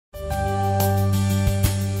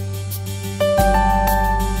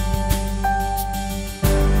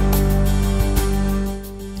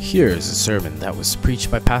Here is a sermon that was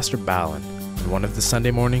preached by Pastor Ballin in one of the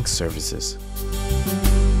Sunday morning services.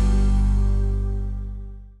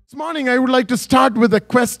 This morning I would like to start with a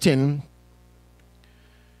question.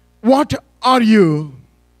 What are you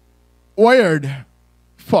wired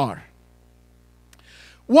for?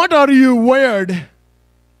 What are you wired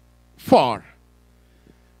for?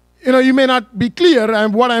 You may not be clear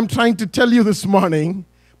on what I'm trying to tell you this morning,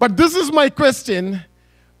 but this is my question.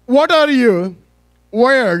 What are you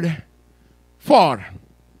wired for?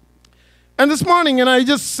 And this morning, I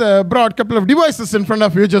just brought a couple of devices in front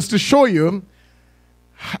of you just to show you.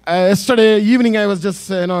 Yesterday evening, I was just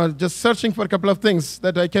searching for a couple of things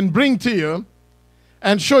that I can bring to you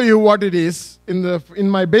and show you what it is in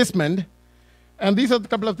my basement. And these are the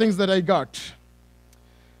couple of things that I got.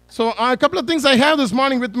 So a couple of things I have this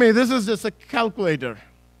morning with me. This is just a calculator,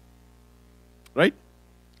 right?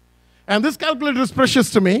 And this calculator is precious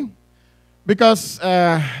to me because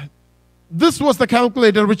this was the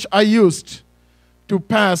calculator which I used to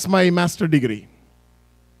pass my master's degree.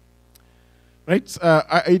 Right?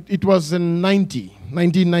 It was in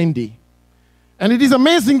 1990. And it is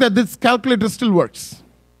amazing that this calculator still works.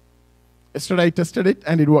 Yesterday I tested it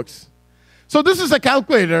and it works. So this is a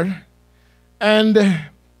calculator. And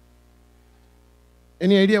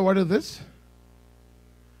any idea what is this?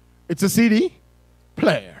 It's a CD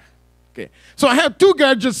player. Okay. So I have two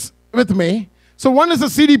gadgets with me. So one is a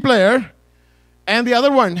CD player and the other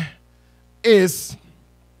one is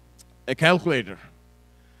a calculator.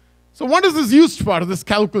 So what is this used for, this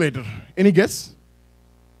calculator? Any guess?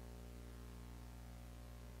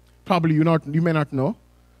 Probably you may not know.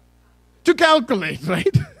 To calculate,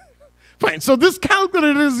 right? Fine. So this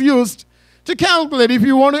calculator is used to calculate. If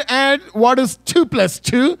you want to add what is 2 plus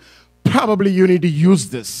 2, probably you need to use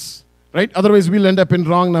this, right? Otherwise we'll end up in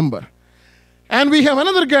wrong number. And we have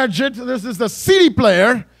another gadget. This is the CD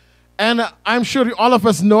player. And I'm sure all of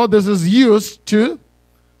us know this is used to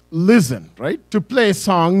listen, right? To play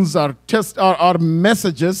songs or test or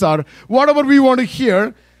messages or whatever we want to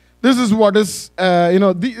hear. This is what is,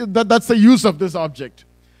 that's the use of this object.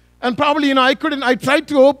 And probably, I tried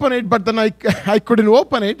to open it, but then I couldn't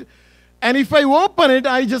open it. And if I open it,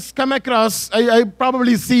 I just come across, I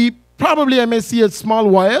may see a small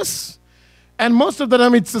wires. And most of the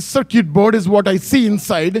time, it's a circuit board is what I see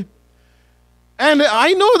inside. And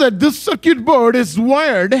I know that this circuit board is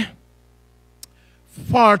wired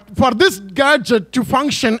for this gadget to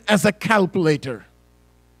function as a calculator.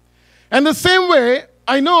 And the same way,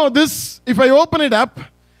 I know this, if I open it up,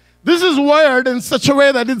 this is wired in such a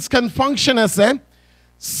way that it can function as a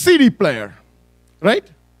CD player, right?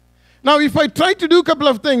 Now, if I try to do a couple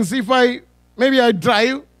of things, when I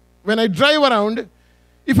drive around,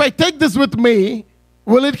 if I take this with me,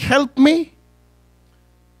 will it help me?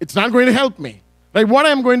 It's not going to help me, right? What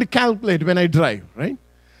I'm going to calculate when I drive, right?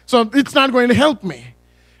 So it's not going to help me.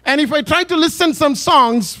 And if I try to listen some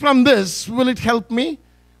songs from this, will it help me?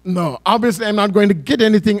 No, obviously I'm not going to get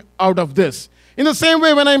anything out of this. In the same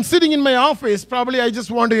way, when I'm sitting in my office, probably I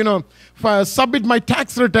just want to, submit my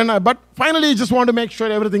tax return, but finally I just want to make sure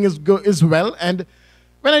everything is well. And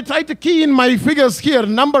when I try to key in my figures here,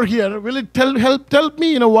 number here, will it help tell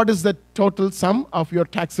me, what is the total sum of your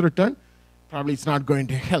tax return? Probably it's not going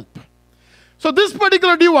to help. So this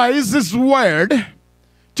particular device is wired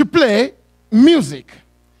to play music.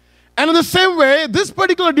 And in the same way, this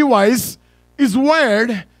particular device is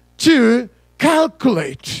wired to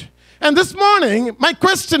calculate. And this morning, my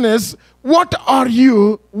question is, what are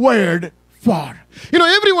you wired for?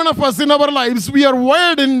 Every one of us in our lives, we are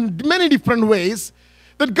wired in many different ways.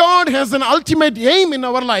 That God has an ultimate aim in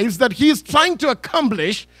our lives, that He is trying to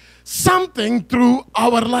accomplish something through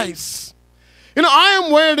our lives. I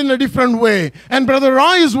am wired in a different way, and Brother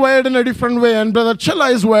Roy is wired in a different way, and Brother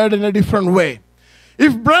Chella is wired in a different way.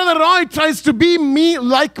 If Brother Roy tries to be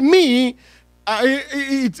like me,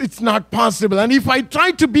 it's not possible. And if I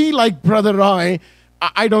try to be like Brother Roy,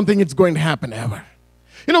 I don't think it's going to happen ever.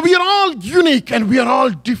 We are all unique and we are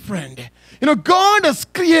all different. God has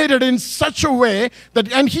created in such a way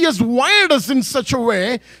and He has wired us in such a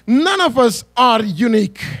way, none of us are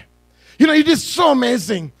unique. It is so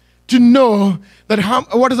amazing to know that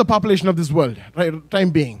what is the population of this world, right? Time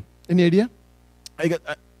being. Any idea?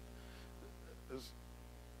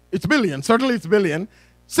 It's billion. Certainly it's billion.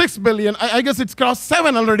 6 billion. I guess it's crossed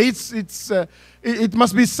 7 already. It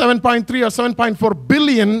must be 7.3 or 7.4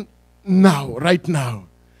 billion right now.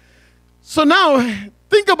 So now,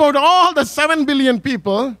 think about all the 7 billion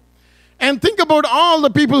people, and think about all the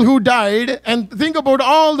people who died, and think about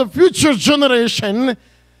all the future generation.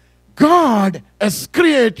 God has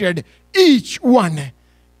created each one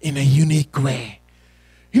in a unique way.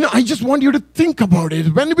 I just want you to think about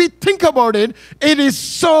it. When we think about it, it is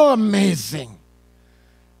so amazing.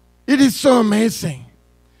 It is so amazing.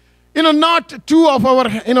 Not two of our,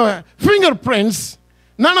 fingerprints,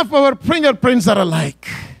 none of our fingerprints are alike.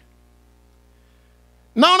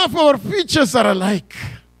 None of our features are alike.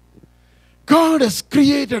 God has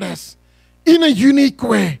created us in a unique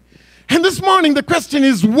way. And this morning the question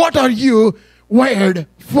is, what are you wired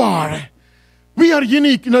for? We are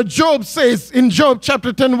unique. Job says in Job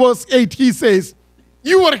chapter 10 verse 8, he says,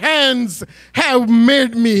 your hands have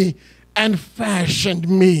made me and fashioned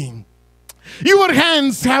me. Your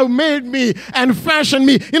hands have made me and fashioned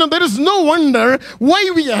me. There is no wonder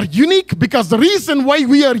why we are unique, because the reason why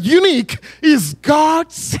we are unique is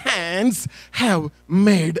God's hands have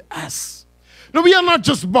made us. No, we are not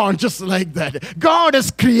just born just like that. God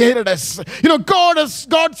has created us.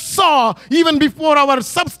 God saw even before our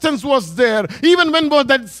substance was there, even when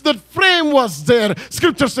that frame was there.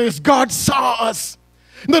 Scripture says God saw us.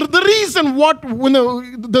 The reason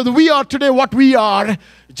we are today what we are,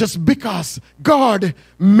 just because God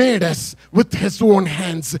made us with His own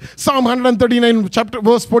hands. Psalm 139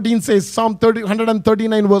 verse 14 says, Psalm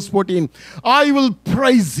 139 verse 14, I will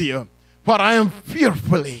praise you, for I am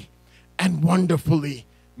fearfully and wonderfully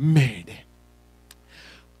made.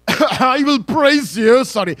 I will praise you,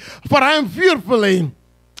 for I am fearfully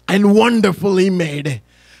and wonderfully made.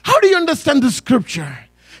 How do you understand this scripture?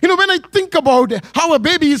 When I think about how a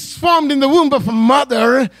baby is formed in the womb of a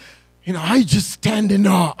mother, I just stand in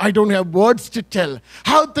awe. I don't have words to tell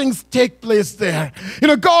how things take place there.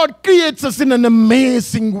 God creates us in an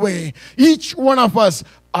amazing way. Each one of us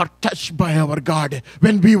are touched by our God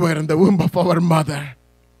when we were in the womb of our mother.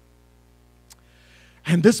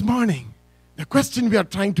 And this morning, the question we are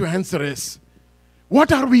trying to answer is,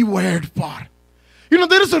 what are we wired for?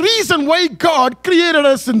 There is a reason why God created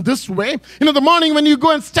us in this way. The morning when you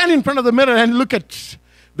go and stand in front of the mirror and look at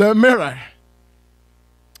the mirror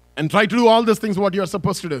and try to do all these things what you are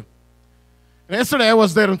supposed to do. Yesterday I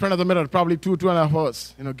was there in front of the mirror, probably 2.5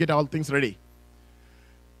 hours, get all things ready.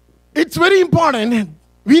 It's very important.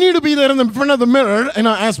 We need to be there in the front of the mirror,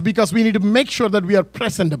 because we need to make sure that we are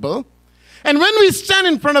presentable. And when we stand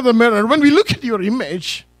in front of the mirror, when we look at your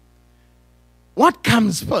image, what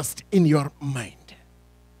comes first in your mind?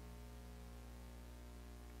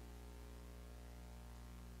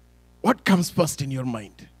 What comes first in your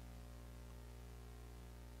mind?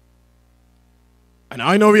 And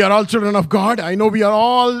I know we are all children of God. I know we are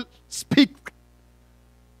all speak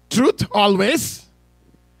truth always.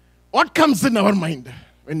 What comes in our mind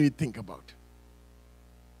when we think about?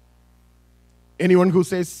 Anyone who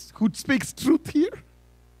speaks truth here?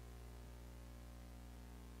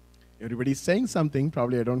 Everybody's saying something.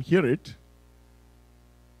 Probably I don't hear it.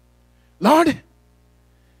 Lord,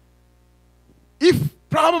 if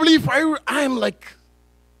I am like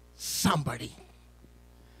somebody.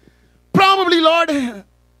 Probably, Lord,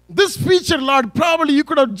 this feature, Lord, probably you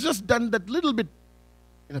could have just done that little bit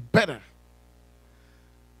better.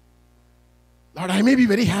 Lord, I may be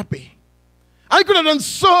very happy. I could have done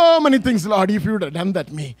so many things, Lord, if you would have done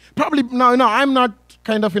that me. Probably, no, I'm not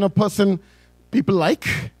kind of person people like.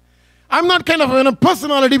 I'm not kind of a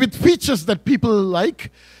personality with features that people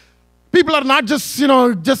like. People are not just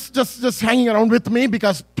hanging around with me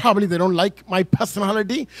because probably they don't like my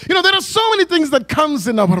personality. There are so many things that comes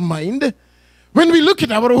in our mind when we look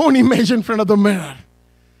at our own image in front of the mirror.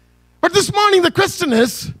 But this morning the question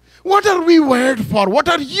is, what are we wired for? What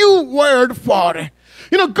are you wired for?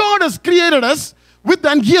 God has created us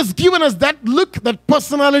and He has given us that look, that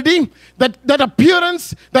personality, that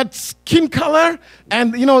appearance, that skin color,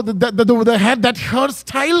 and the hair, that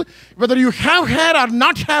hairstyle. Whether you have hair or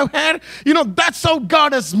not have hair, that's how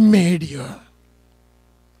God has made you.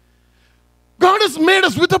 God has made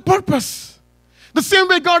us with a purpose. The same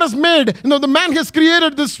way God has made, the man has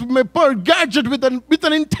created this gadget with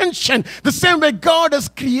an intention. The same way God has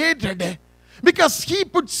created, because He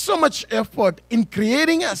put so much effort in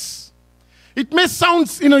creating us. It may sound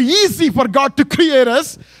easy for God to create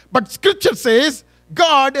us, but Scripture says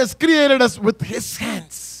God has created us with His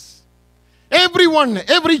hands.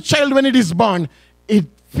 Every child when it is born, it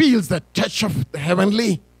feels the touch of the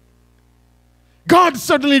heavenly. God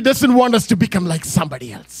certainly doesn't want us to become like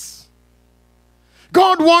somebody else.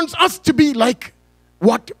 God wants us to be like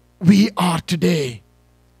what we are today.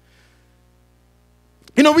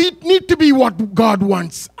 We need to be what God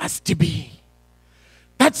wants us to be.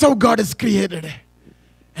 That's how God is created.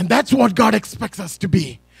 And that's what God expects us to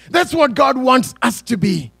be. That's what God wants us to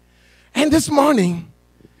be. And this morning,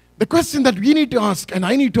 the question that we need to ask, and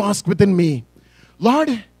I need to ask within me,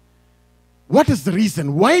 Lord, what is the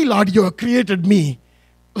reason? Why, Lord, you have created me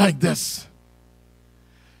like this.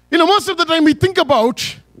 Most of the time we think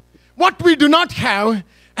about what we do not have,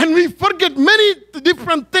 and we forget many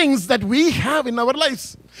different things that we have in our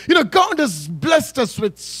lives. God has blessed us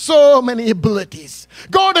with so many abilities.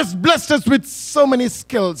 God has blessed us with so many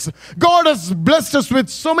skills. God has blessed us with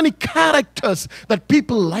so many characters that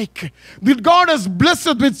people like. God has blessed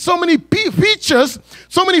us with so many features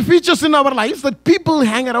in our lives that people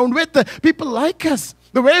hang around with. People like us.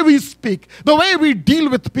 The way we speak, the way we deal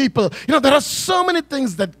with people. There are so many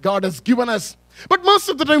things that God has given us. But most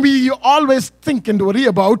of the time we always think and worry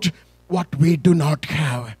about what we do not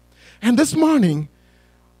have. And this morning,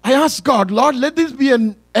 I ask God, Lord, let this be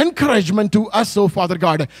an encouragement to us, oh Father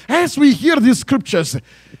God, as we hear these scriptures,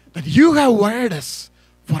 that you have wired us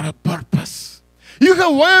for a purpose. You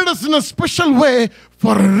have wired us in a special way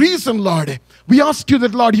for a reason, Lord. We ask you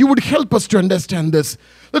that, Lord, you would help us to understand this.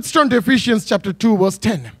 Let's turn to Ephesians chapter 2, verse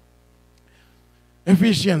 10.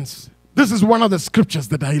 Ephesians. This is one of the scriptures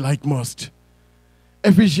that I like most.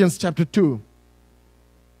 Ephesians chapter 2,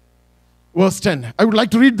 verse 10. I would like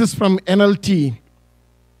to read this from NLT.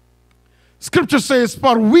 Scripture says,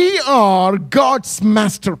 "For we are God's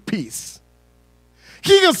masterpiece.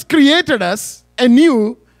 He has created us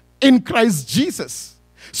anew in Christ Jesus,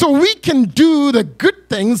 so we can do the good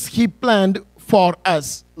things He planned for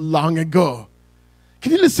us long ago."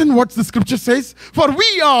 Can you listen what the scripture says? For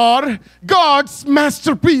we are God's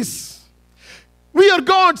masterpiece. We are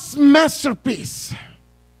God's masterpiece.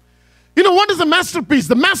 What is a masterpiece?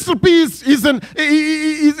 The masterpiece is an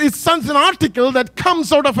article that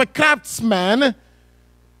comes out of a craftsman,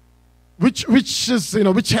 which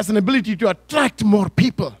has an ability to attract more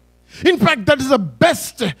people. In fact, that is the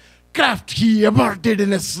best craft he ever did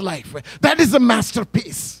in his life. That is a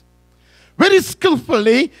masterpiece. Very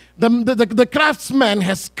skillfully, the craftsman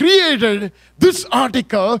has created this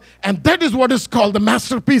article, and that is what is called the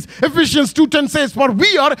masterpiece. Ephesians 2:10 says, "For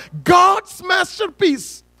we are God's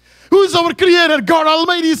masterpiece." Who is our creator? God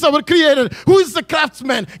Almighty is our creator. Who is the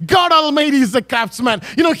craftsman? God Almighty is the craftsman.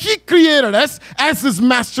 He created us as His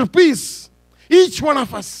masterpiece. Each one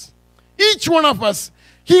of us.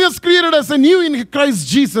 He has created us anew in Christ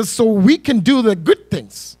Jesus so we can do the good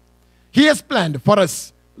things He has planned for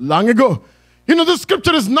us long ago. The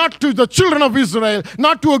scripture is not to the children of Israel,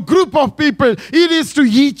 not to a group of people. It is to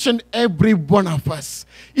each and every one of us.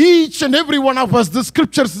 Each and every one of us, the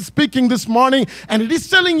scripture is speaking this morning, and it is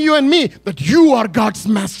telling you and me that you are God's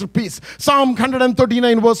masterpiece. Psalm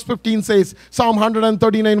 139 verse 15 says, Psalm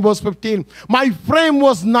 139 verse 15, "My frame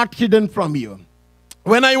was not hidden from you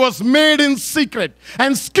when I was made in secret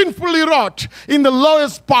and skillfully wrought in the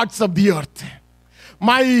lowest parts of the earth."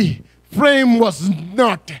 My frame was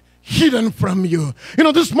not hidden from you.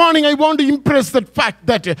 This morning I want to impress that fact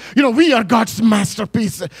that, we are God's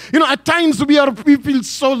masterpiece. At times we feel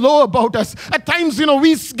so low about us. At times,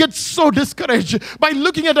 we get so discouraged by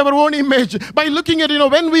looking at our own image, by looking at,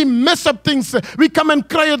 when we mess up things, we come and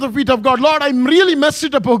cry at the feet of God. Lord, I'm really messed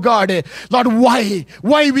it up, oh God. Lord, why?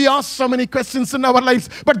 Why we ask so many questions in our lives?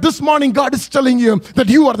 But this morning God is telling you that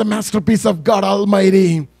you are the masterpiece of God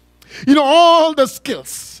Almighty. All the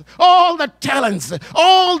skills, all the talents,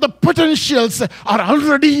 all the potentials are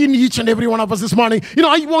already in each and every one of us this morning.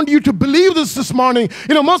 I want you to believe this morning.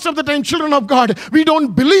 Most of the time, children of God, we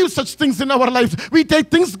don't believe such things in our lives. We take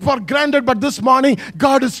things for granted, but this morning,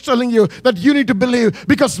 God is telling you that you need to believe,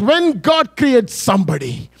 because when God creates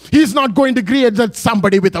somebody, He's not going to create that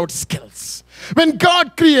somebody without skills. When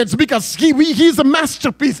God creates, because He's a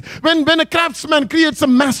masterpiece. When a craftsman creates a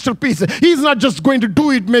masterpiece, He's not just going to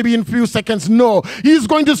do it maybe in a few seconds. No, He's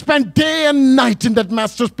going to spend day and night in that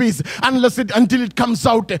masterpiece until it comes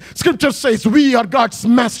out. Scripture says we are God's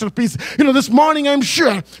masterpiece. This morning I'm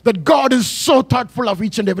sure that God is so thoughtful of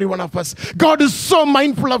each and every one of us. God is so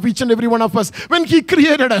mindful of each and every one of us. When He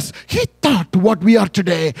created us, He thought what we are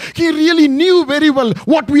today. He really knew very well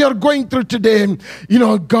what we are going through today.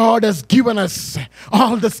 God has given us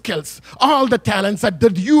all the skills, all the talents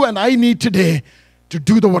that you and I need today to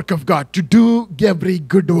do the work of God, to do every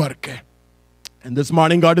good work. And this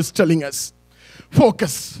morning God is telling us,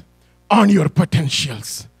 focus on your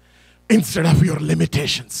potentials instead of your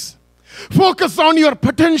limitations. Focus on your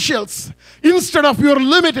potentials instead of your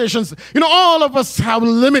limitations. All of us have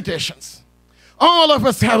limitations. All of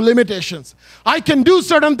us have limitations. I can do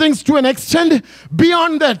certain things to an extent.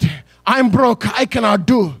 Beyond that, I'm broke. I cannot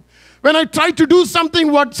do. When I try to do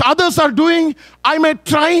something what others are doing, I may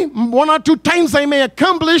try 1 or 2 times, I may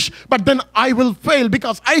accomplish, but then I will fail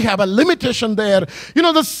because I have a limitation there.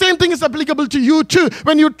 The same thing is applicable to you too.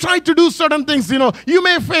 When you try to do certain things, you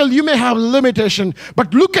may fail, you may have limitation,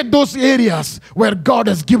 but look at those areas where God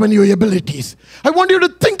has given you abilities. I want you to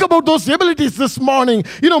think about those abilities this morning.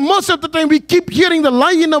 Most of the time we keep hearing the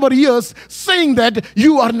lie in our ears saying that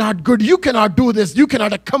you are not good, you cannot do this, you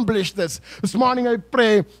cannot accomplish this. This morning I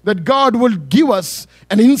pray that God will give us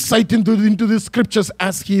an insight into the scriptures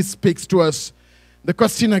as He speaks to us. The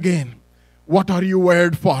question again, what are you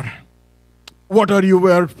wired for? What are you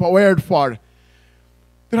wired for?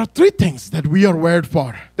 There are 3 things that we are wired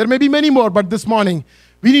for. There may be many more, but this morning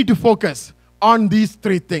we need to focus on these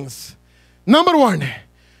 3 things. Number 1,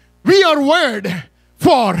 we are wired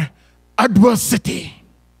for adversity.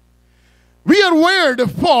 We are wired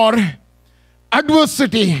for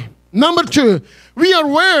adversity. Number 2, we are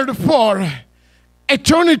wired for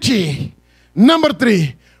eternity. Number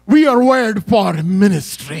 3, we are wired for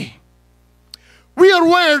ministry. We are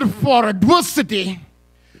wired for adversity.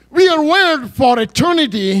 We are wired for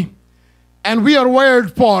eternity. And we are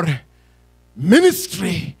wired for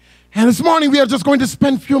ministry. And this morning we are just going to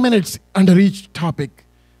spend a few minutes under each topic.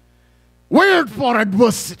 Wired for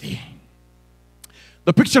adversity.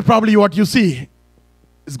 The picture, probably what you see,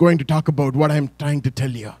 is going to talk about what I'm trying to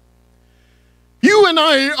tell you. You and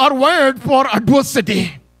I are wired for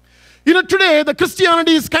adversity. Today the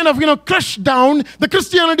Christianity is kind of, crushed down. The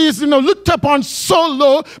Christianity is, looked upon so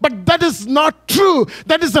low, but that is not true.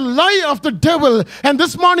 That is a lie of the devil. And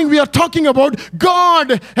this morning we are talking about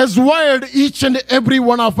God has wired each and every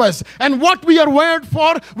one of us. And what we are wired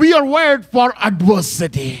for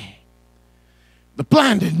adversity. The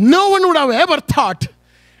plant, no one would have ever thought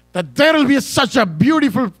that there will be such a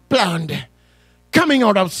beautiful plant coming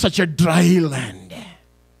out of such a dry land.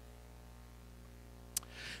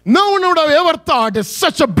 No one would have ever thought that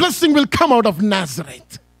such a blessing will come out of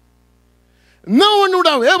Nazareth. No one would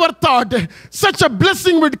have ever thought such a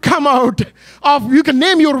blessing would come out of, you can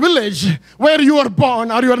name your village where you are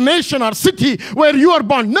born, or your nation or city where you are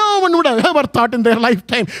born. No one would have ever thought in their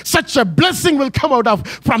lifetime such a blessing will come out of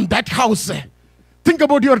from that house. Think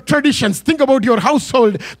about your traditions. Think about your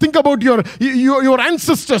household. Think about your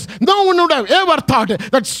ancestors. No one would have ever thought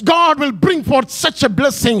that God will bring forth such a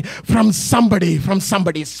blessing from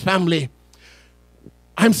somebody's family.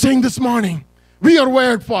 I'm saying this morning, we are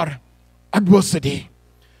wired for adversity.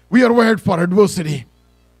 We are wired for adversity.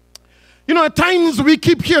 At times we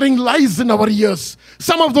keep hearing lies in our ears.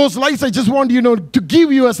 Some of those lies I just want to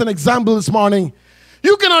give you as an example this morning.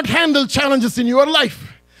 You cannot handle challenges in your life.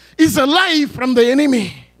 Is a lie from the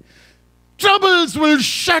enemy. Troubles will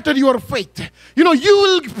shatter your faith. You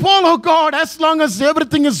will follow God as long as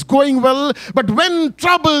everything is going well. But when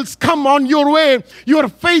troubles come on your way, your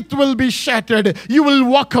faith will be shattered. You will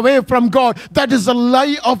walk away from God. That is a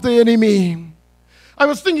lie of the enemy. I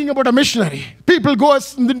was thinking about a missionary. People go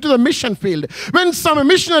into the mission field. When some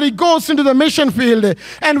missionary goes into the mission field,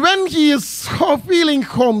 and when he is feeling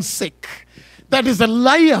homesick, that is a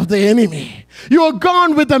lie of the enemy. You are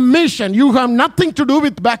gone with a mission. You have nothing to do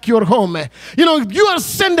with back your home. You are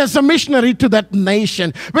sent as a missionary to that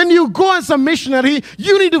nation. When you go as a missionary,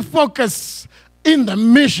 you need to focus in the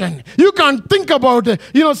mission. You can't think about,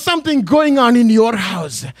 something going on in your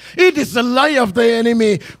house. It is a lie of the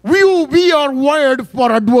enemy. We are wired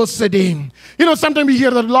for adversity. Sometimes we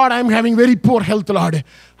hear that, Lord, I'm having very poor health, Lord.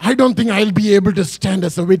 I don't think I'll be able to stand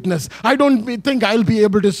as a witness. I don't think I'll be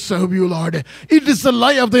able to serve you, Lord. It is a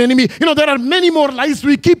lie of the enemy. There are many more lies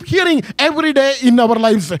we keep hearing every day in our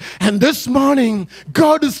lives. And this morning,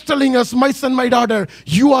 God is telling us, my son, my daughter,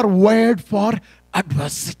 you are wired for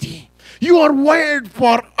adversity. You are wired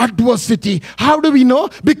for adversity. How do we know?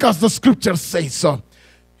 Because the scriptures say so.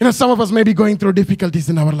 Some of us may be going through difficulties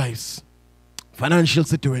in our lives. Financial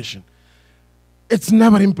situation. It's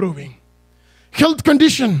never improving. Health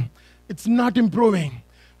condition, it's not improving.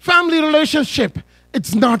 Family relationship,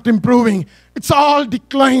 it's not improving. It's all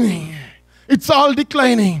declining. It's all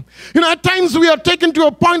declining. At times we are taken to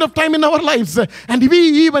a point of time in our lives and we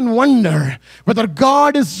even wonder whether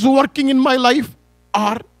God is working in my life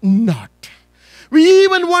or not. We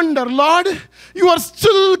even wonder, Lord, you are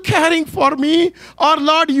still caring for me, or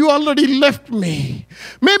Lord, you already left me.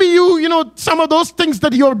 Maybe some of those things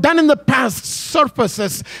that you have done in the past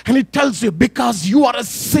surfaces, and it tells you because you are a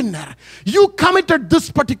sinner. You committed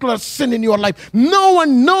this particular sin in your life. No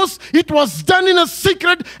one knows. It was done in a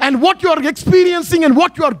secret, and what you are experiencing and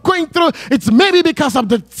what you are going through, it's maybe because of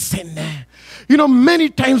the sin. Many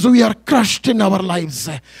times we are crushed in our lives.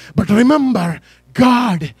 But remember,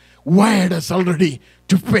 God wired us already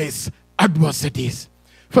to face adversities.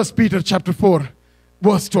 1 Peter chapter 4,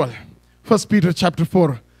 verse 12. 1 Peter chapter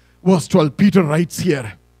 4, verse 12. Peter writes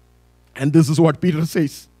here, and this is what Peter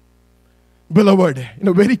says. Beloved,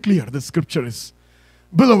 very clear the scripture is.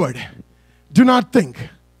 Beloved, do not think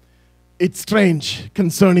it's strange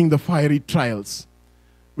concerning the fiery trials,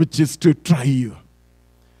 which is to try you,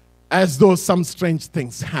 as though some strange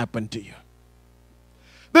things happen to you.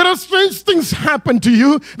 There are strange things happen to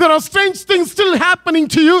you. There are strange things still happening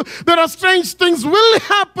to you. There are strange things will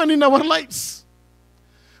happen in our lives.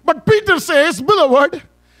 But Peter says, beloved,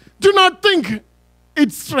 do not think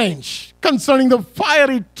it's strange concerning the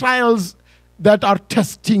fiery trials that are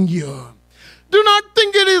testing you. Do not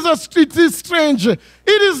think it is strange. It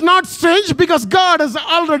is not strange because God has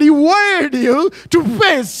already wired you to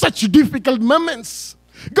face such difficult moments.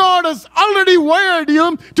 God has already wired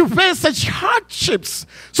you to face such hardships.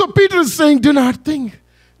 So Peter is saying, do not think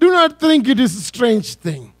it is a strange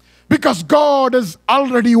thing. Because God has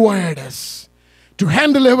already wired us to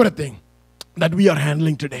handle everything that we are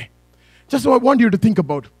handling today. Just I want you to think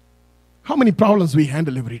about how many problems we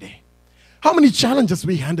handle every day. How many challenges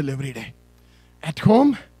we handle every day. At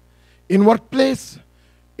home, in workplace,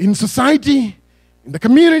 in society, in the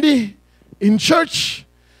community, in church.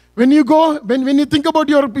 When you go, when you think about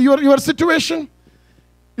your situation,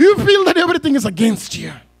 you feel that everything is against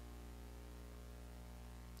you.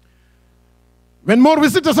 When more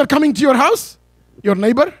visitors are coming to your house, your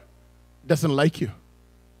neighbor doesn't like you.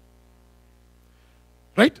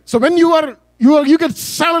 Right? So when you get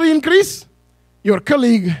salary increase, your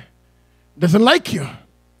colleague doesn't like you.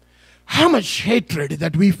 How much hatred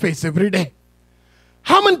that we face every day.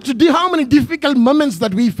 How many difficult moments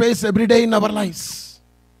that we face every day in our lives.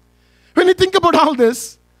 When you think about all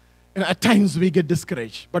this, at times we get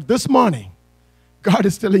discouraged. But this morning, God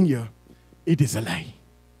is telling you, it is a lie.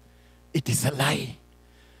 It is a lie.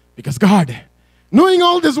 Because God, knowing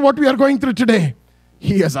all this, what we are going through today,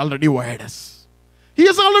 He has already wired us. He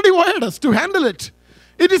has already wired us to handle it.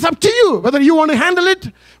 It is up to you whether you want to handle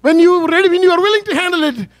it. When you are willing to handle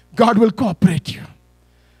it, God will cooperate you.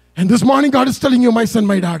 And this morning, God is telling you, my son,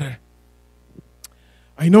 my daughter,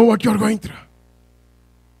 I know what you're going through.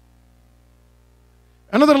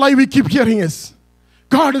 Another lie we keep hearing is,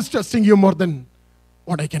 God is trusting you more than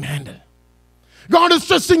what I can handle. God is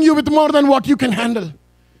trusting you with more than what you can handle.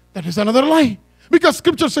 That is another lie. Because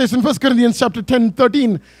scripture says in 1 Corinthians chapter 10,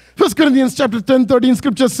 13, 1 Corinthians chapter 10, 13,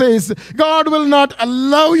 scripture says, God will not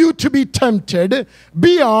allow you to be tempted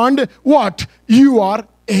beyond what you are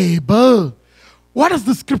able. What does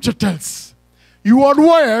the scripture tells? You are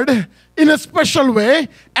wired in a special way,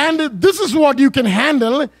 and this is what you can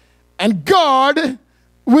handle, and God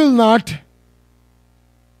will not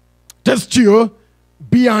test you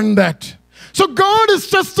beyond that. So God is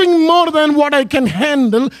testing more than what I can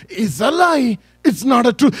handle is a lie. It's not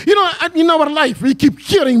a truth. In our life, we keep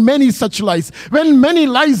hearing many such lies. When many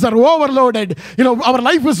lies are overloaded, our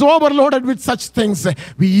life is overloaded with such things,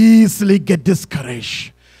 we easily get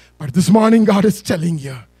discouraged. But this morning, God is telling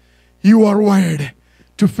you, you are wired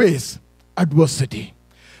to face adversity.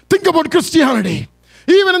 Think about Christianity.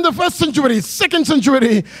 Even in the 1st century, 2nd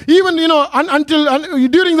century, even, until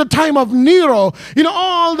during the time of Nero,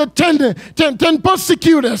 all the 10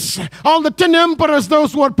 persecutors, all the 10 emperors,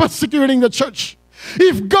 those who are persecuting the church.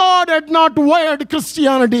 If God had not wired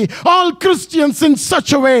Christianity, all Christians in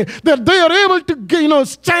such a way that they are able to,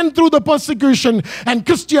 stand through the persecution, and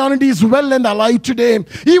Christianity is well and alive today.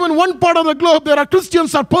 Even one part of the globe, there are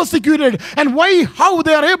Christians are persecuted, and how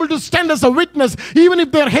they are able to stand as a witness, even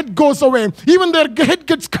if their head goes away, even their head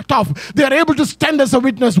gets cut off, they are able to stand as a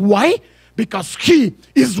witness. Why? Because He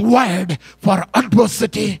is wired for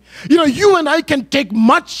adversity. You and I can take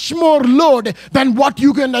much more load than what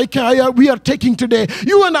we are taking today.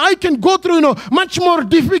 You and I can go through, much more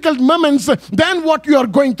difficult moments than what you are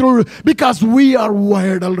going through, because we are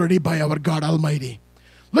wired already by our God Almighty.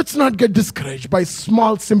 Let's not get discouraged by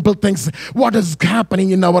small, simple things. What is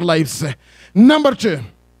happening in our lives? Number 2,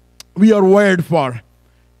 we are wired for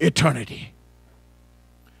eternity.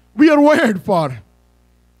 We are wired for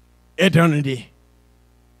eternity.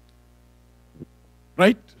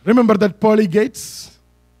 Right? Remember that pearly gates?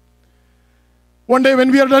 One day when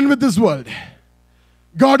we are done with this world,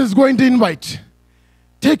 God is going to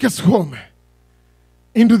take us home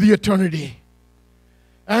into the eternity.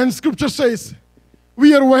 And scripture says,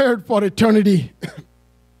 we are wired for eternity.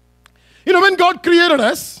 When God created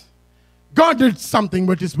us, God did something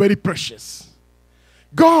which is very precious.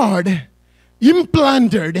 God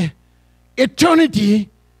implanted eternity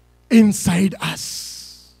inside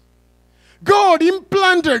us. God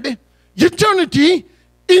implanted eternity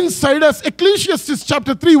inside us. Ecclesiastes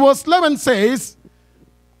chapter 3 verse 11 says,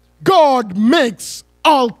 God makes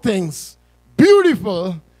all things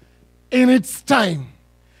beautiful in its time.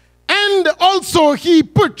 And also He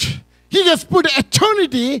has put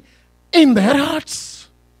eternity in their hearts.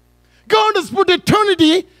 God has put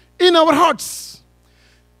eternity in our hearts.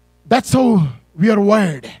 That's how we are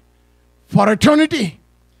wired for eternity.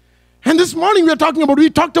 And this morning we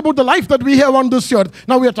talked about the life that we have on this earth.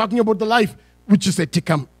 Now we are talking about the life which is yet to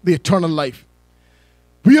come, the eternal life.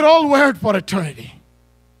 We are all wired for eternity.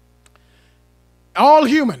 All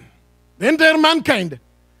human, the entire mankind,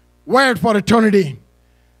 wired for eternity.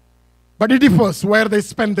 But it differs where they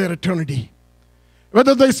spend their eternity.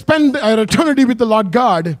 Whether they spend their eternity with the Lord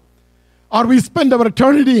God, or we spend our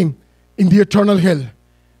eternity in the eternal hell,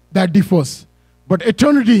 that differs. But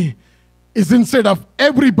eternity is inside of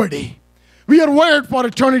everybody. We are wired for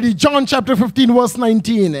eternity. John chapter 15, verse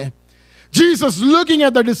 19. Jesus looking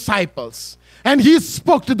at the disciples, and He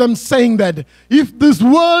spoke to them saying that if this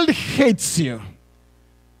world hates you,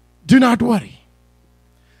 do not worry.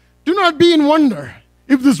 Do not be in wonder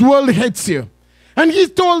if this world hates you. And He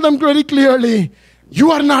told them very clearly,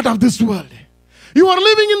 you are not of this world. You are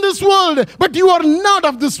living in this world, but you are not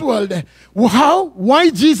of this world. How? Why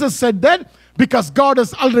Jesus said that? Because God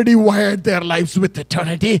has already wired their lives with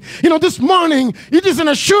eternity. This morning, it is an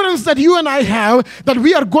assurance that you and I have that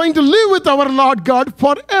we are going to live with our Lord God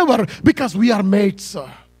forever because we are made so.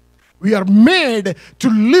 We are made to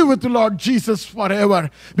live with the Lord Jesus forever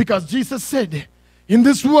because Jesus said, in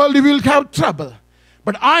this world you will have trouble,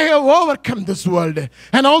 but I have overcome this world.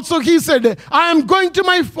 And also He said, I am going to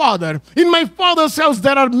my Father. In my Father's house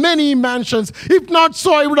there are many mansions. If not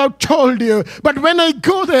so, I would have told you. But when I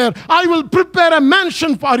go there, I will prepare a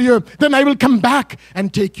mansion for you. Then I will come back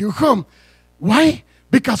and take you home. Why?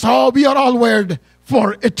 Because we are all wired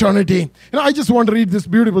for eternity. I just want to read these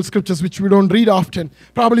beautiful scriptures which we don't read often.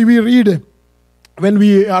 Probably we read when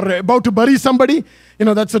we are about to bury somebody.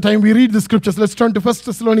 That's the time we read the scriptures. Let's turn to 1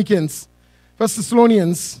 Thessalonians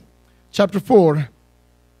chapter 4.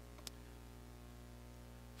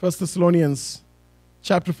 1 Thessalonians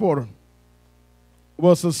chapter 4,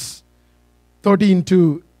 verses 13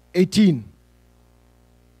 to 18.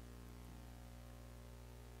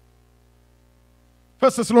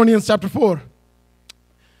 1 Thessalonians chapter 4,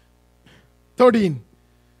 13.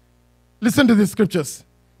 Listen to these scriptures.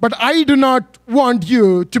 But I do not want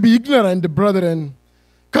you to be ignorant, brethren,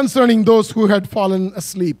 concerning those who had fallen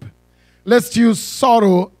asleep, lest you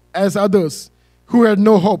sorrow as others who had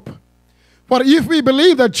no hope. For if we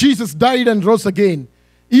believe that Jesus died and rose again,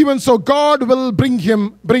 even so God will bring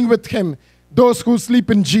with Him those who sleep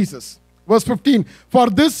in Jesus. Verse 15, for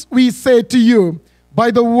this we say to you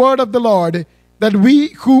by the word of the Lord, that we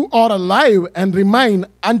who are alive and remain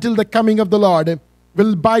until the coming of the Lord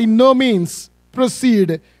will by no means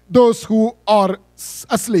precede those who are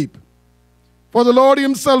asleep. For the Lord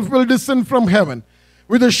Himself will descend from heaven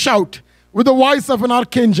with a shout, with the voice of an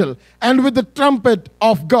archangel, and with the trumpet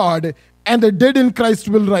of God, and the dead in Christ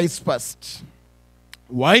will rise first.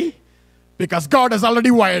 Why? Because God has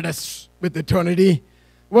already wired us with eternity.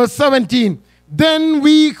 Verse 17, then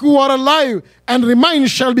we who are alive and remain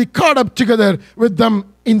shall be caught up together with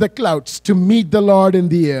them in the clouds to meet the Lord in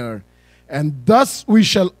the air. And thus we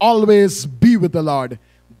shall always be with the Lord.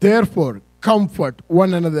 Therefore, comfort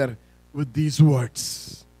one another with these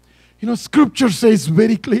words. Scripture says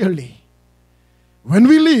very clearly, when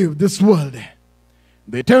we leave this world,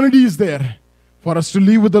 the eternity is there for us to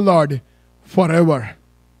live with the Lord forever.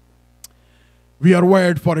 We are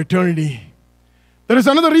wired for eternity. There is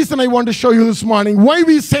another reason I want to show you this morning why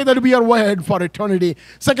we say that we are wired for eternity.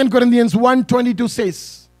 2 Corinthians 1:22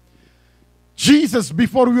 says, Jesus,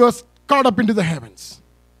 before he was caught up into the heavens,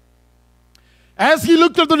 as He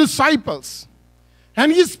looked at the disciples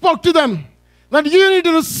and He spoke to them that you need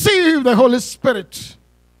to receive the Holy Spirit.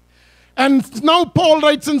 And now Paul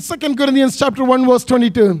writes in 2 Corinthians chapter 1 verse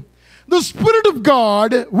 22, the Spirit of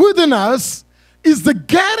God within us is the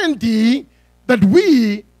guarantee that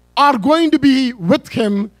we are going to be with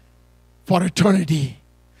Him for eternity.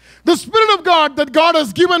 The Spirit of God that God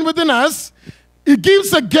has given within us, it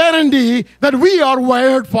gives a guarantee that we are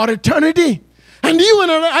wired for eternity. And you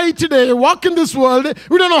and I today walk in this world,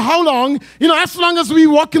 we don't know how long, as long as we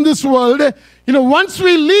walk in this world, once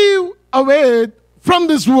we leave away from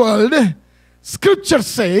this world, Scripture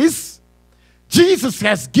says, Jesus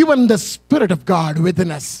has given the Spirit of God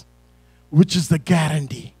within us, which is the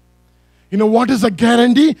guarantee. What is a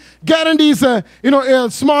guarantee? Guarantee is a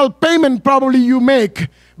small payment probably you make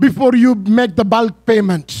before you make the bulk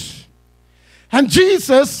payment. And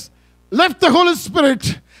Jesus left the Holy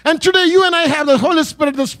Spirit, and today you and I have the Holy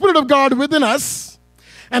Spirit, the Spirit of God within us.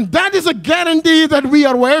 And that is a guarantee that we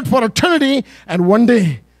are wired for eternity, and one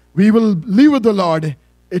day we will live with the Lord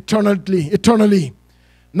eternally.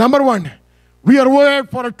 Number one, we are wired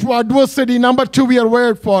for adversity. Number two, we are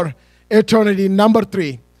wired for eternity. Number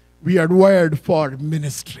three, we are wired for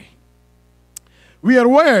ministry. We are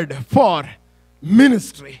wired for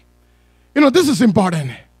ministry. This is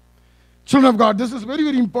important. Children of God, this is very,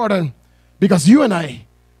 very important, because you and I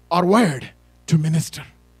are wired to minister,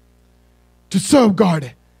 to serve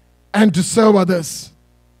God, and to serve others.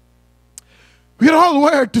 We are all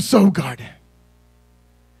wired to serve God.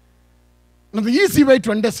 Now, the easy way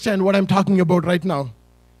to understand what I'm talking about right now,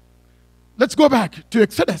 let's go back to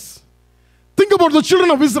Exodus. Think about the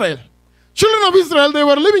children of Israel. Children of Israel, they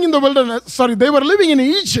were living in the wilderness. They were living in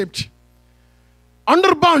Egypt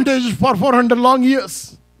under bondage for 400 long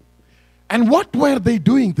years. And what were they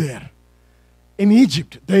doing there in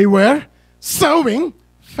Egypt? They were serving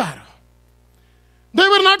Pharaoh. They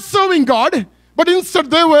were not serving God, but instead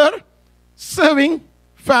they were serving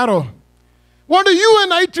Pharaoh. What are you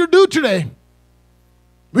and I to do today?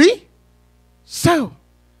 We serve.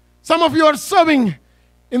 Some of you are serving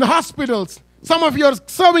in the hospitals. Some of you are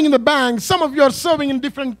serving in the banks. Some of you are serving in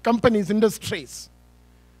different companies, industries.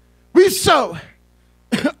 We serve.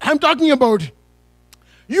 I'm talking about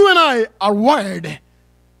you and I are wired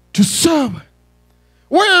to serve.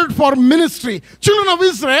 Wired for ministry. Children of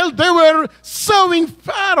Israel, they were serving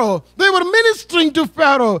Pharaoh. They were ministering to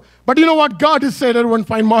Pharaoh. But you know what God has said one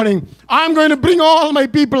fine morning? I'm going to bring all my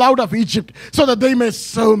people out of Egypt so that they may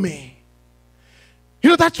serve me.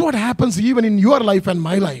 That's what happens even in your life and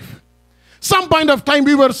my life. Some point of time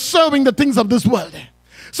we were serving the things of this world.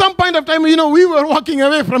 Some point of time, we were walking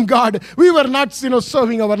away from God. We were not,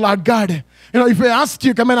 serving our Lord God. If I asked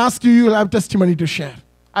you, come and ask you, you'll have testimony to share.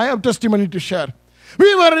 I have testimony to share.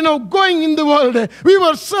 We were, going in the world. We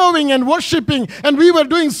were serving and worshiping, and we were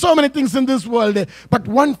doing so many things in this world. But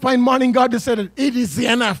one fine morning, God decided, it is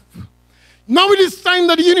enough. Now it is time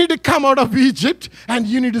that you need to come out of Egypt and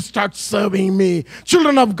you need to start serving me.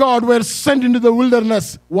 Children of God were sent into the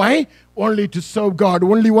wilderness. Why? Only to serve God.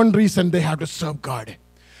 Only one reason: they have to serve God.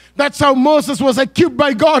 That's how Moses was accused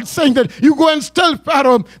by God, saying that you go and tell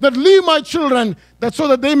Pharaoh that leave my children, that so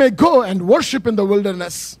that they may go and worship in the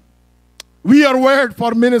wilderness. We are wired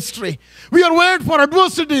for ministry. We are wired for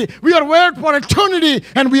adversity. We are wired for eternity.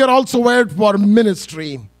 And we are also wired for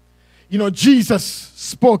ministry. Jesus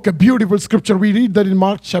spoke a beautiful scripture. We read that in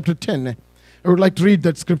Mark chapter 10. I would like to read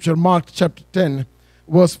that scripture, Mark chapter 10,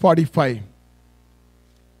 verse 45.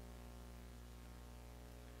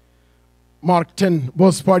 Mark 10,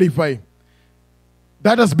 verse 45.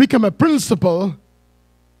 That has become a principle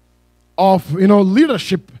of,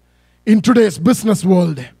 leadership in today's business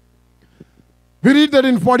world. We read that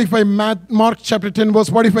in 45, Mark chapter 10, verse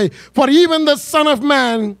 45. For even the Son of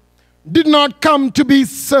Man did not come to be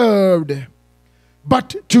served,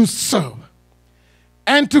 but to serve,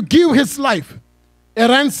 and to give his life a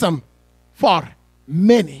ransom for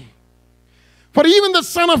many. For even the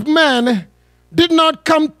Son of Man did not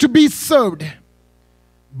come to be served,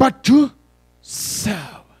 but to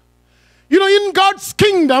serve. In God's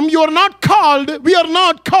kingdom, we are not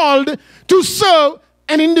called to serve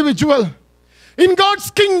an individual. In God's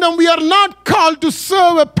kingdom, we are not called to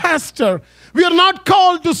serve a pastor. We are not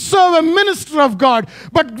called to serve a minister of God.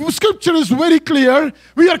 But Scripture is very clear.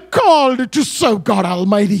 We are called to serve God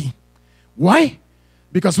Almighty. Why?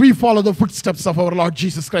 Because we follow the footsteps of our Lord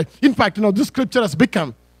Jesus Christ. In fact, this Scripture has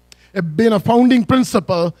become a founding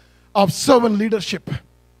principle of servant leadership.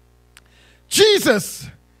 Jesus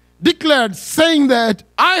declared, saying that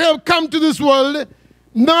I have come to this world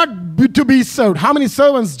not to be served. How many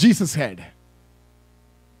servants Jesus had?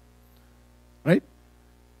 Right?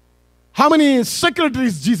 How many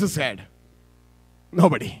secretaries Jesus had?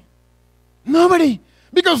 Nobody.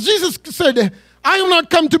 Because Jesus said, I have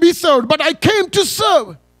not come to be served, but I came to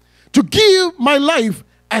serve, to give my life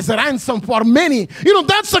as a ransom for many.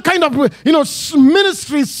 That's the kind of,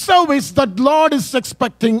 ministry service that Lord is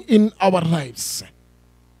expecting in our lives.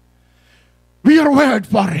 We are wired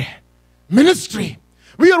for ministry.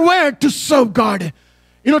 We are wired to serve God.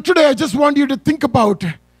 Today I just want you to think about,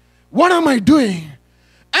 what am I doing?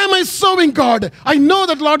 Am I serving God? I know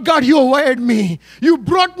that, Lord God, you wired me. You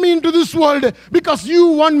brought me into this world because you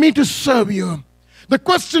want me to serve you. The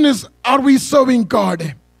question is, are we serving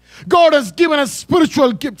God? God has given us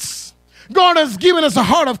spiritual gifts. God has given us a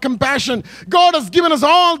heart of compassion. God has given us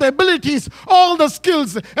all the abilities, all the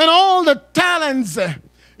skills, and all the talents.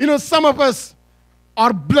 Some of us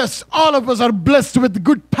are blessed. All of us are blessed with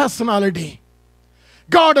good personality.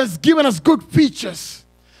 God has given us good features.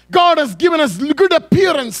 God has given us good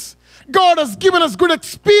appearance. God has given us good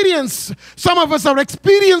experience. Some of us have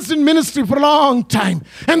experienced in ministry for a long time.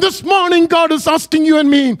 And this morning, God is asking you and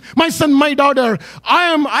me, my son, my daughter,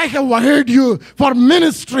 I have wired you for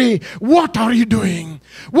ministry. What are you doing?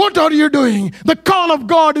 What are you doing? The call of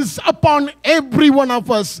God is upon every one of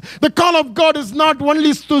us. The call of God is not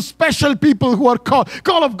only to special people who are called.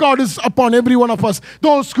 Call of God is upon every one of us.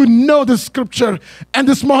 Those who know the scripture. And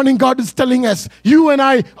this morning, God is telling us, you and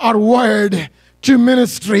I are wired to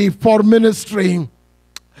ministry, for ministry.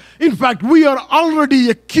 In fact, we are already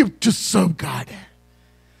equipped to serve God.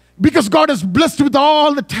 Because God is blessed with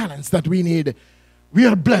all the talents that we need. We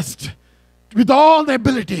are blessed with all the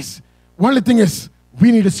abilities. Only thing is,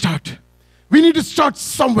 we need to start. We need to start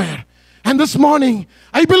somewhere. And this morning,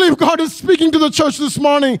 I believe God is speaking to the church this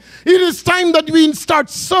morning. It is time that we start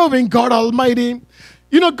serving God Almighty.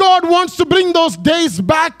 You know, God wants to bring those days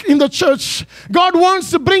back in the church. God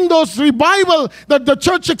wants to bring those revival that the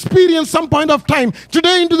church experienced some point of time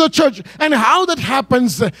today into the church. And how that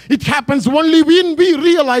happens, it happens only when we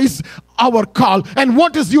realize our call. And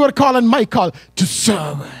what is your call and my call? To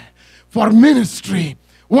serve. For ministry.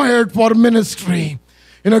 Wired for ministry.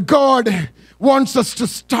 You know, God wants us to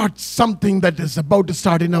start something that is about to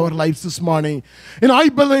start in our lives this morning. And I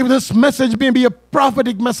believe this message may be a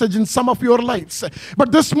prophetic message in some of your lives.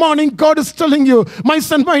 But this morning, God is telling you, my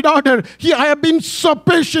son, my daughter, I have been so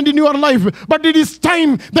patient in your life, but it is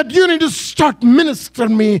time that you need to start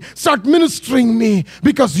ministering me,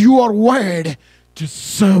 because you are wired to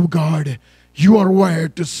serve God. You are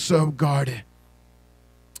wired to serve God.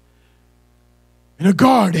 You know,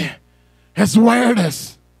 God has wired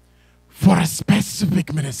us for a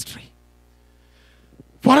specific ministry.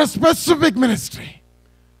 For a specific ministry.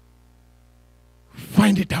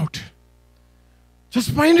 Find it out.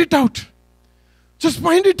 Just find it out. Just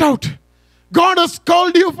find it out. God has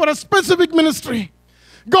called you for a specific ministry.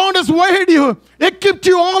 God has wired you, equipped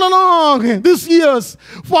you all along these years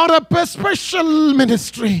for a special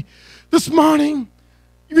ministry. This morning,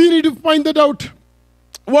 we need to find that out.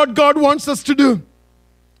 What God wants us to do.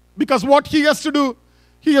 Because what He has to do,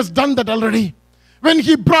 He has done that already. When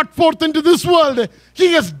He brought forth into this world,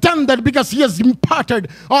 He has done that because He has imparted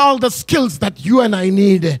all the skills that you and I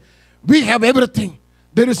need. We have everything.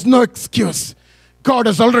 There is no excuse. God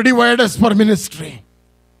has already wired us for ministry.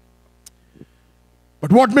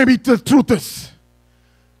 But what may be the truth is,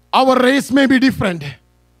 our race may be different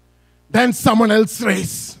than someone else's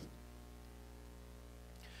race.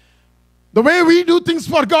 The way we do things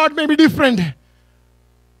for God may be different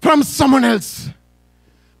from someone else.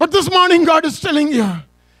 But this morning, God is telling you,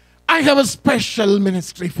 I have a special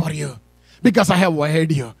ministry for you because I have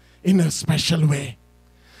wired you in a special way.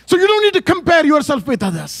 So you don't need to compare yourself with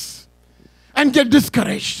others and get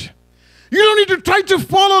discouraged. You don't need to try to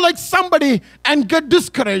follow like somebody and get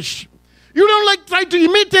discouraged. You don't try to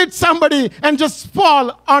imitate somebody and just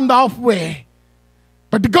fall on the off way.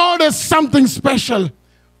 But God has something special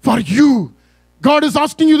for you. God is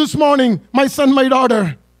asking you this morning, my son, my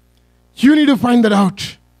daughter, you need to find that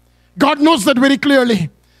out. God knows that very clearly,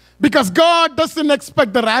 because God doesn't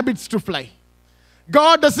expect the rabbits to fly.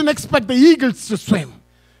 God doesn't expect the eagles to swim.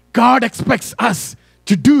 God expects us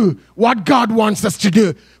to do what God wants us to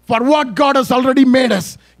do. For what God has already made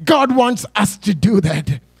us, God wants us to do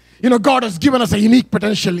that. You know, God has given us a unique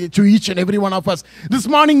potential to each and every one of us. This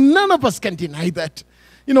morning, none of us can deny that.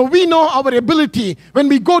 You know, we know our ability. When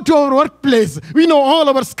we go to our workplace, we know all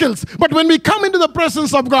our skills. But when we come into the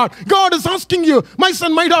presence of God, God is asking you, my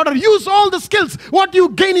son, my daughter, use all the skills, what you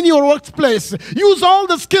gain in your workplace. Use all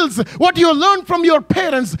the skills, what you learned from your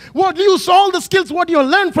parents. Use all the skills, what you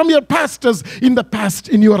learned from your pastors in the past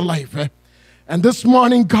in your life. And this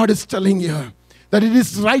morning, God is telling you that it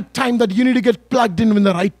is the right time that you need to get plugged in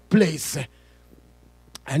the right place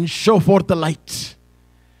and show forth the light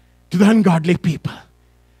to the ungodly people.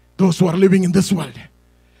 Those who are living in this world.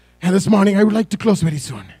 And this morning, I would like to close very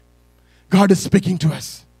soon. God is speaking to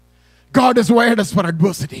us. God has wired us for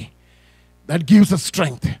adversity. That gives us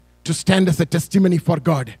strength to stand as a testimony for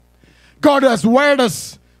God. God has wired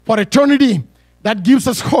us for eternity. That gives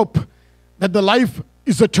us hope that the life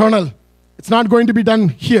is eternal. It's not going to be done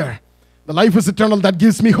here. The life is eternal. That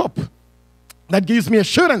gives me hope. That gives me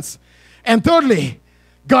assurance. And thirdly,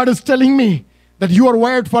 God is telling me that you are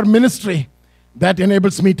wired for ministry. That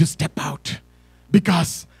enables me to step out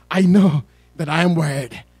because I know that I am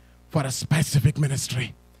wired for a specific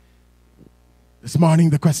ministry. This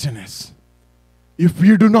morning, the question is, if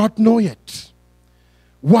you do not know yet,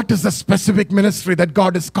 what is the specific ministry that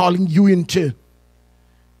God is calling you into?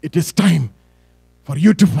 It is time for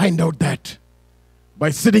you to find out that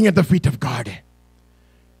by sitting at the feet of God.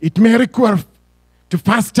 It may require to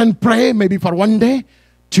fast and pray, maybe for 1 day,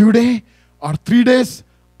 2 days, or 3 days,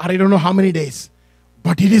 or I don't know how many days.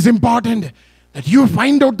 But it is important that you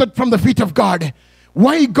find out that from the feet of God,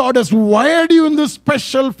 why God has wired you in this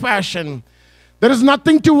special fashion. There is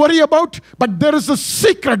nothing to worry about, but there is a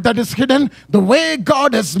secret that is hidden. The way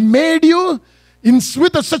God has made you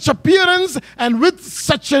with such appearance and with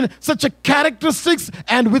such a characteristics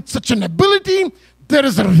and with such an ability, there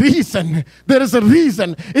is a reason. There is a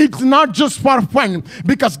reason. It's not just for fun,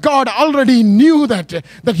 because God already knew that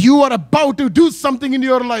you are about to do something in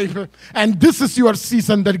your life. And this is your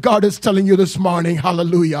season that God is telling you this morning.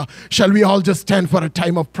 Hallelujah. Shall we all just stand for a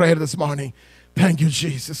time of prayer this morning? Thank you,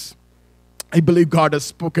 Jesus. I believe God has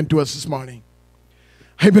spoken to us this morning.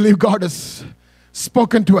 I believe God has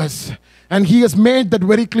spoken to us. And He has made that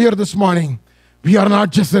very clear this morning. We are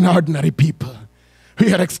not just an ordinary people.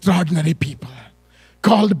 We are extraordinary people.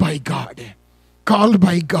 Called by God. Called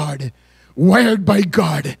by God. Wired by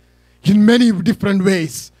God. In many different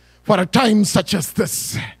ways. For a time such as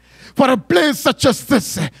this. For a place such as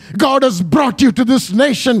this, God has brought you to this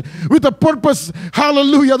nation with a purpose.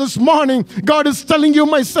 Hallelujah. This morning, God is telling you,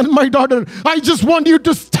 my son, my daughter, I just want you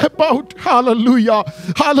to step out. Hallelujah.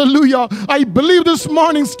 Hallelujah. I believe this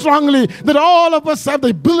morning strongly that all of us have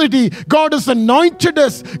the ability. God has anointed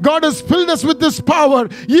us. God has filled us with this power.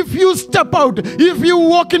 If you step out, if you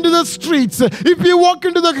walk into the streets, if you walk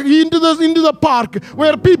into the park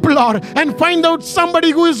where people are and find out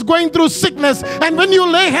somebody who is going through sickness, and when you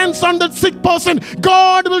lay hands on that sick person,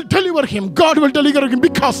 God will deliver him. God will deliver him,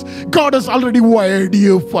 because God has already wired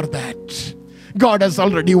you for that. God has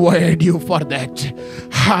already wired you for that.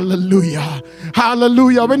 Hallelujah.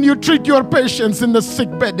 Hallelujah. When you treat your patients in the sick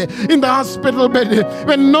bed, in the hospital bed,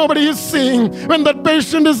 when nobody is seeing, when that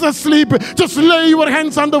patient is asleep, just lay your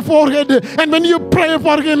hands on the forehead, and when you pray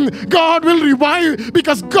for him, God will revive,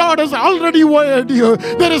 because God has already wired you.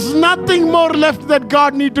 There is nothing more left that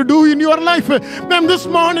God needs to do in your life. And this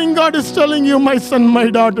morning, God is telling you, my son, my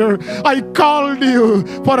daughter, I called you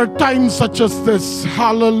for a time such as this.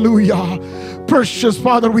 Hallelujah. Precious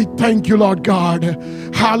Father, we thank you, Lord God.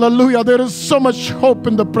 Hallelujah. There is so much hope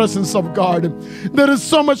in the presence of God. There is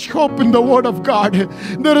so much hope in the Word of God.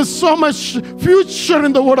 There is so much future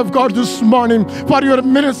in the Word of God this morning for your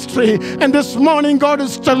ministry. And this morning, God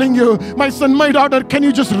is telling you, my son, my daughter, can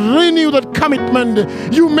you just renew that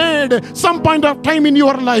commitment you made some point of time in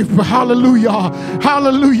your life? Hallelujah.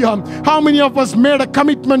 Hallelujah. How many of us made a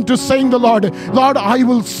commitment to saying the Lord, Lord, I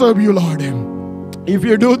will serve you, Lord. If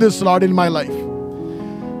you do this, Lord, in my life,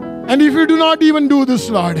 and if you do not even do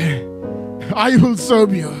this, Lord, I will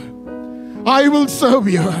serve you. I will serve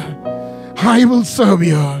you. I will serve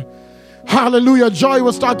you. Hallelujah. Joy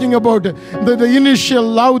was talking about the initial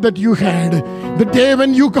love that you had. The day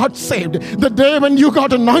when you got saved, the day when you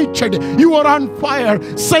got anointed, you were on fire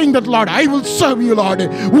saying that, Lord, I will serve you, Lord.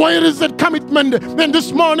 Where is that commitment? And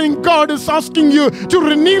this morning, God is asking you to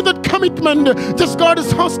renew that commitment. Just God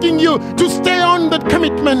is asking you to stay on that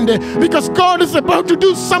commitment, because God is about to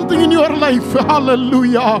do something in your life.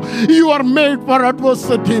 Hallelujah. You are made for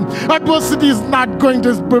adversity. Adversity is not going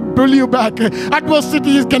to pull you back.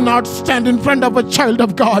 Adversity cannot stand in front of a child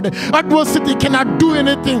of God. Adversity cannot do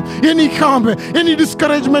anything, any harm, any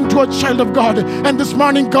discouragement to a child of God. And this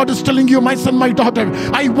morning, God is telling you, my son, my daughter,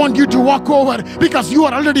 I want you to walk over, because you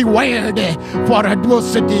are already wired for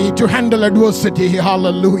adversity, to handle adversity.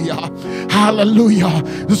 Hallelujah. Hallelujah.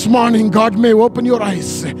 This morning, God may open your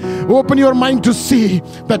eyes, open your mind to see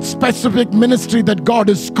that specific ministry that God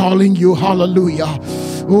is calling you. Hallelujah.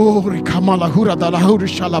 Oh,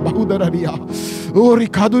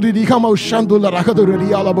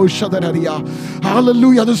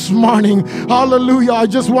 hallelujah. This morning, hallelujah, I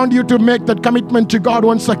just want you to make that commitment to God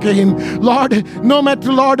once again. Lord, no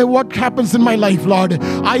matter, Lord, what happens in my life, Lord,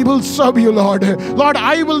 I will serve you, Lord. Lord,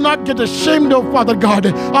 I will not get ashamed, oh Father God,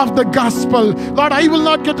 of the gospel. Lord, I will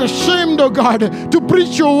not get ashamed, oh God, to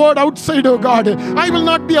preach your word outside, oh God. I will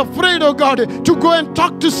not be afraid, oh God, to go and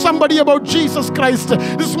talk to somebody about Jesus Christ.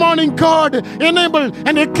 This morning, God, enable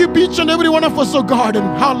and equip each and every one of us, oh God.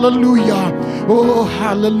 Hallelujah. Oh,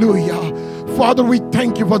 hallelujah. Father, we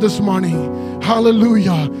thank you for this morning.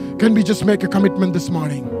 Hallelujah. Can we just make a commitment this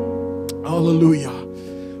morning? Hallelujah.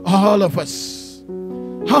 All of us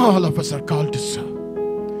are called to serve.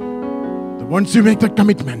 Once you make that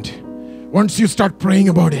commitment, once you start praying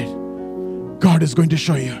about it, God is going to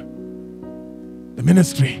show you the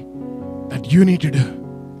ministry that you need to do.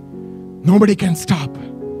 Nobody can stop.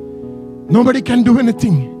 Nobody can do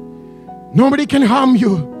anything. Nobody can harm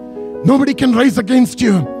you. Nobody can rise against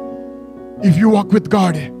you if you walk with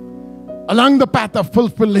God along the path of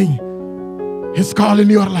fulfilling His call in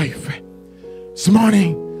your life. This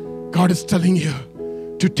morning, God is telling you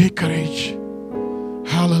to take courage.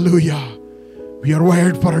 Hallelujah. We are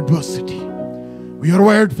wired for adversity. We are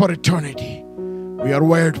wired for eternity. We are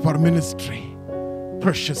wired for ministry.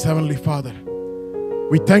 Precious Heavenly Father,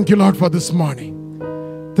 we thank you, Lord, for this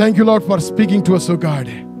morning. Thank you, Lord, for speaking to us, oh God.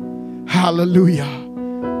 Hallelujah.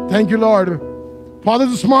 Thank you, Lord. Father,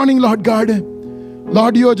 this morning, Lord God,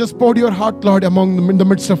 Lord, you have just poured your heart, Lord, in the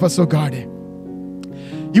midst of us, oh God.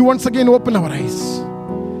 You once again open our eyes.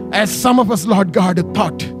 As some of us, Lord God,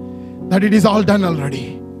 thought that it is all done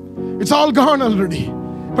already. It's all gone already.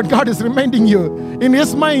 But God is reminding you, in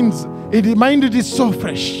His mind it is so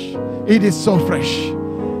fresh. It is so fresh.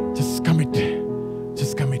 Just commit.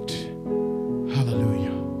 Just commit.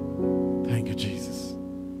 Hallelujah. Thank you, Jesus.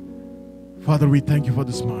 Father, we thank you for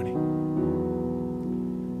this morning.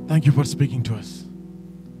 Thank you for speaking to us.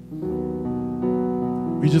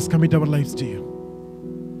 We just commit our lives to you.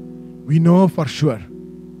 We know for sure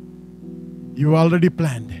you already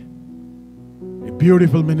planned a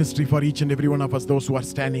beautiful ministry for each and every one of us, those who are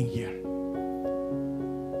standing here.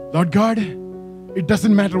 Lord God, it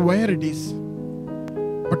doesn't matter where it is.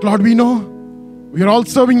 But Lord, we know we are all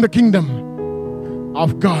serving the kingdom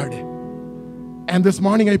of God. And this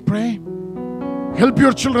morning I pray, help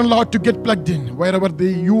your children, Lord, to get plugged in wherever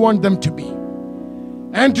you want them to be.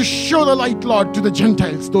 And to show the light, Lord, to the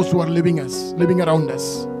Gentiles, those who are living around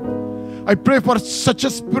us. I pray for such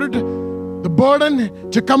a spirit, the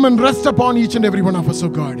burden to come and rest upon each and every one of us, oh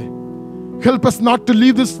God. Help us not to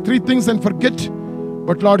leave these three things and forget,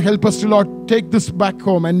 but Lord, help us to, Lord, take this back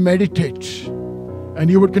home and meditate.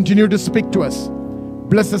 And you would continue to speak to us.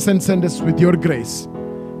 Bless us and send us with your grace.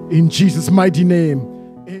 In Jesus' mighty name.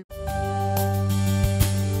 Amen.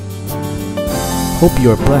 Hope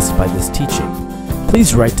you are blessed by this teaching.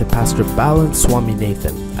 Please write to Pastor Balan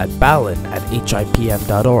Swaminathan at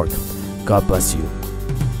balan@hipm.org. God bless you.